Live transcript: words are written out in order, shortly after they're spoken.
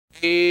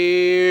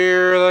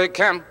Here they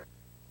come.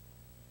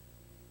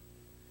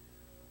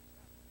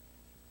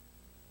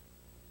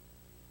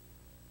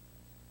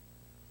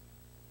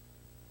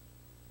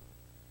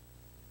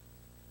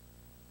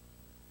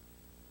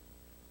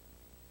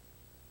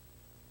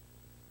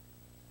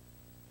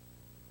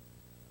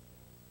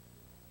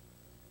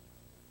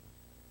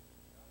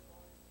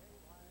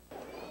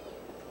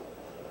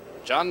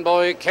 John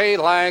Boy K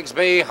lags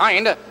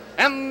behind,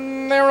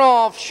 and they're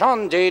off.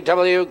 Sean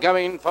D.W.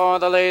 going for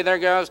the lead. There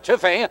goes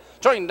Tuffy,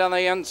 joined on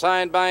the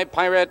inside by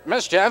Pirate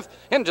Mischief.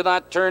 Into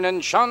that turn,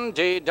 and Sean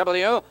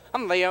D.W.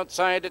 on the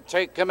outside to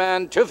take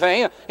command.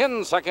 Tuffy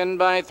in second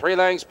by 3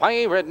 lengths.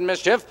 Pirate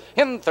Mischief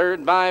in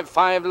third by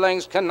 5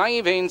 lengths.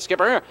 Conniving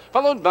Skipper,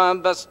 followed by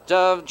Best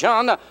of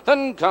John.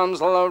 Then comes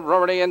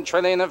Rory and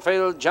trailing the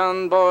field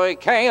John Boy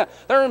K.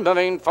 They're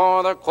moving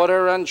for the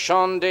quarter, and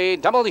Sean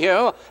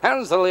D.W.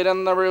 has the lead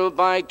in the rule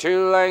by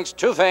 2 lengths.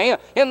 Tuffy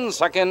in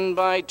second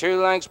by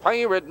 2 lengths.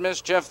 Pirate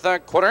Mischief the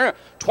quarter,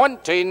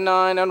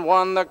 29 and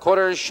 1 the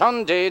quarter.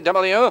 Sean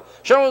D.W.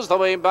 shows the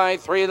way by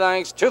 3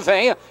 lengths.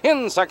 Tuffy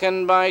in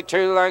second by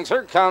 2 lengths.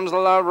 Here comes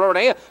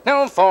Rory,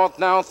 now fourth,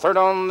 now third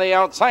on the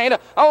outside.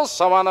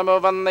 Also on the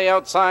move on the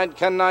outside,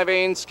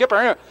 Conniving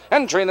Skipper.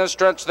 Entering the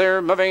stretch,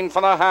 they're moving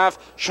for the half.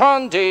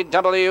 Sean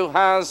D.W.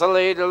 has the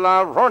lead.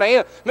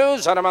 Rory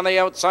moves at him on the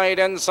outside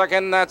in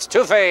second. That's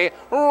Tuffy.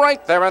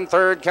 Right there in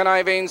third,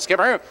 Conniving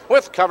Skipper.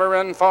 With cover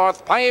in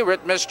fourth,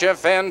 Pirate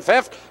Mischief in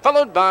fifth,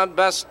 followed by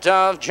Best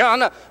of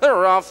John.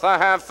 They're off the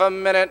half a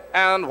minute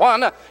and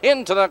 1.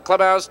 Into the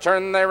clubhouse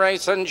turn they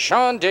race, and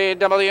Sean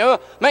D.W.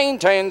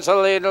 maintains the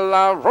lead.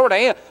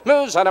 Rory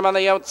moves at him on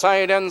the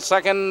outside in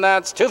second.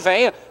 That's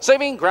Tuffy.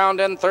 Saving ground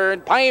in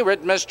third,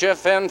 Pirate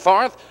Mischief in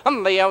fourth.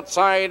 On the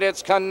outside,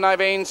 it's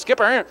Conniving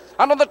Skipper.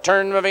 Out of the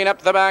turn, moving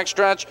up the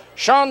backstretch,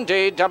 Sean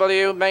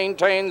D.W.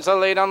 maintains the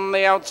lead on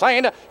the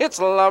outside. It's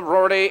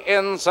Rory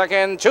in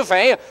second.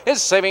 Tuffy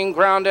is saving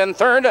ground in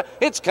third.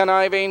 It's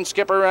Conniving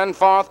Skipper in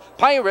fourth.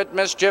 Pirate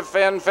Mischief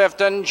in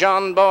fifth, and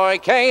John Boy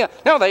K.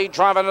 Now they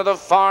drive into the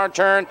far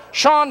turn.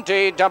 Sean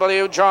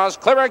D.W. draws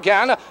clear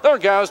again. There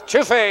goes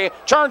Tuffy,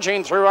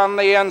 charging through on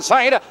the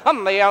inside.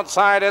 On the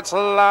outside, it's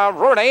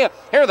Rory.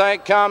 Here they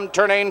come,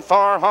 turning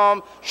for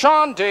home.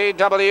 Sean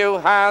D.W.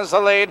 has the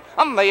lead.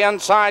 On the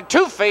inside,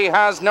 Tuffy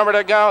has nowhere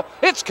to go.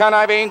 It's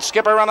Conniving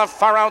Skipper on the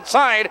far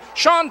outside.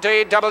 Sean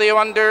D.W.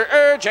 under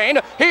urging.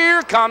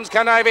 Here comes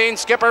Conniving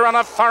Skipper on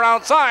the far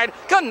outside.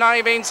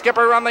 Conniving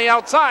Skipper on the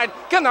outside.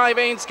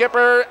 Conniving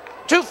Skipper,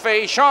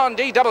 Tuffy, Sean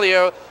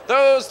D.W.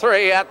 Those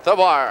three at the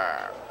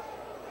wire.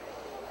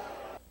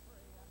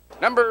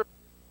 Number